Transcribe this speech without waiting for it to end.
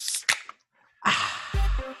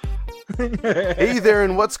Hey there,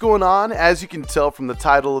 and what's going on? As you can tell from the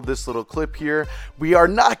title of this little clip here, we are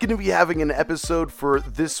not going to be having an episode for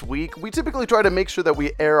this week. We typically try to make sure that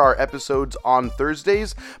we air our episodes on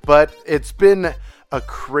Thursdays, but it's been a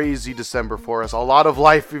crazy December for us. A lot of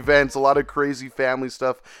life events, a lot of crazy family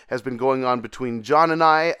stuff has been going on between John and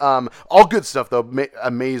I. All good stuff though,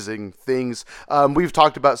 amazing things. We've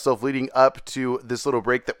talked about stuff leading up to this little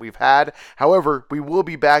break that we've had. However, we will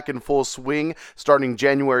be back in full swing starting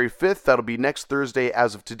January 5th. That'll be next Thursday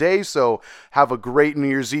as of today. So have a great New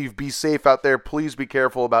Year's Eve. Be safe out there. Please be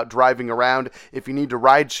careful about driving around. If you need to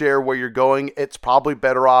ride share where you're going, it's probably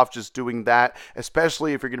better off just doing that,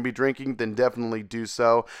 especially if you're going to be drinking, then definitely do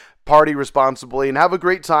so. Party responsibly and have a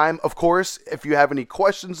great time. Of course, if you have any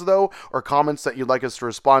questions though, or comments that you'd like us to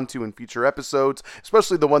respond to in future episodes,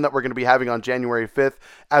 especially the one that we're going to be having on January 5th,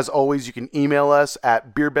 as always, you can email us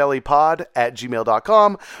at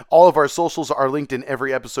beerbellypod@gmail.com. All of our socials are linked in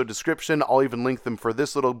every episode description. I'll even link them for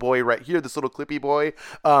this little boy right here, this little clippy boy,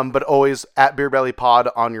 but always at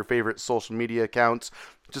beerbellypod on your favorite social media accounts.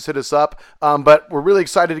 Just hit us up. But we're really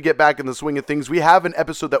excited to get back in the swing of things. We have an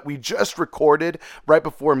episode that we just recorded right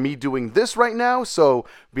before me doing this right now, so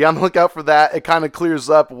be on the lookout for that. It kind of clears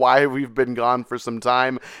up why we've been gone for some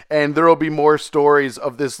time, and there will be more stories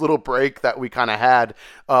of this little break that we kind of had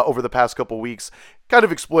over the past couple weeks, kind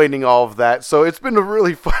of explaining all of that. So it's been a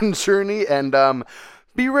really fun journey, and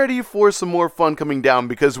be ready for some more fun coming down,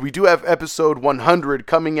 because we do have episode 100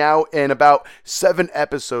 coming out in about 7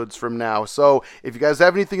 episodes from now. So if you guys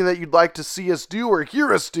have anything that you'd like to see us do or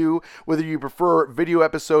hear us do, whether you prefer video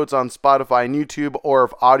episodes on Spotify and YouTube, or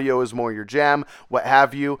if audio is more your jam, what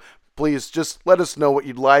have you, please just let us know what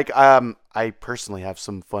you'd like. I personally have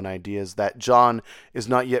some fun ideas that John is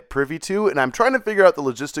not yet privy to, and I'm trying to figure out the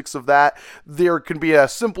logistics of that. There can be a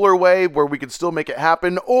simpler way where we can still make it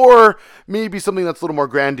happen, or maybe something that's a little more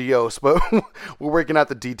grandiose, but we're working out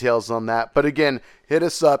the details on that. But again, hit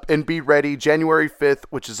us up and be ready. January 5th,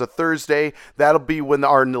 which is a Thursday, that'll be when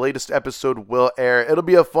our latest episode will air. It'll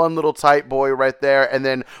be a fun little tight boy right there, and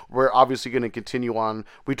then we're obviously going to continue on.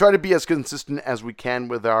 We try to be as consistent as we can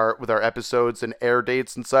with our episodes and air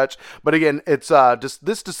dates and such, but again, it's just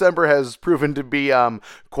this December has proven to be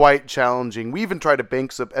quite challenging. We even tried to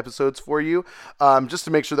bank some episodes for you just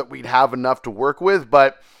to make sure that we'd have enough to work with,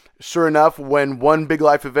 but sure enough, when one big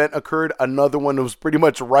life event occurred, another one was pretty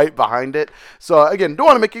much right behind it. So again, don't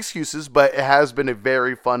want to make excuses, but it has been a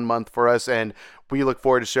very fun month for us, and we look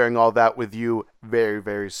forward to sharing all that with you very,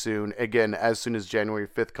 very soon. Again, as soon as January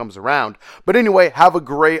 5th comes around. But anyway, have a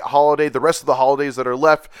great holiday. The rest of the holidays that are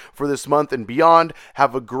left for this month and beyond,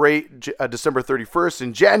 have a great December 31st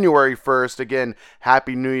and January 1st. Again,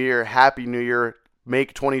 Happy New Year. Happy New Year.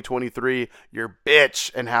 Make 2023 your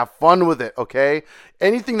bitch and have fun with it, okay?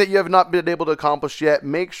 Anything that you have not been able to accomplish yet,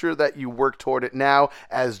 make sure that you work toward it now,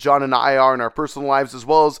 as John and I are in our personal lives, as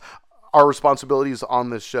well as our responsibilities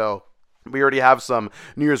on this show. We already have some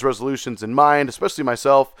New Year's resolutions in mind, especially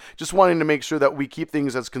myself, just wanting to make sure that we keep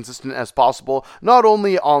things as consistent as possible, not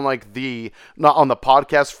only on not on the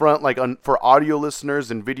podcast front, for audio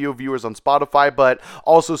listeners and video viewers on Spotify, but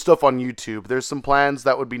also stuff on YouTube. There's some plans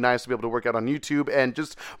that would be nice to be able to work out on YouTube, and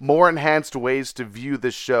just more enhanced ways to view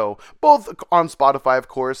this show, both on Spotify, of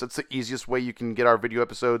course. It's the easiest way you can get our video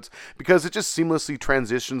episodes, because it just seamlessly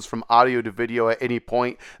transitions from audio to video at any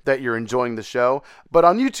point that you're enjoying the show. But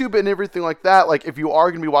on YouTube and everything like that, like if you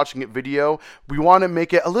are going to be watching it video, we want to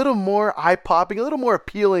make it a little more eye-popping, a little more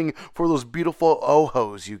appealing for those beautiful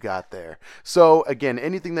ohos you got there. So again,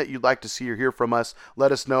 anything that you'd like to see or hear from us,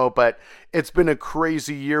 let us know. But it's been a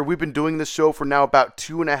crazy year. We've been doing this show for now about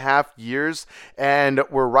 2.5 years, and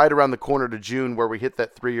we're right around the corner to June where we hit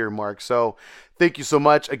that 3-year mark. So thank you so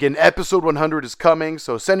much. Again, episode 100 is coming,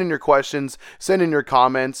 so send in your questions, send in your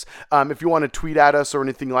comments. If you want to tweet at us or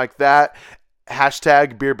anything like that,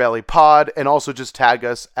 hashtag BeerBellyPod, and also just tag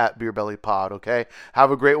us at BeerBellyPod, okay? Have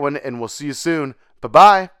a great one, and we'll see you soon.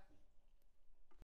 Bye-bye.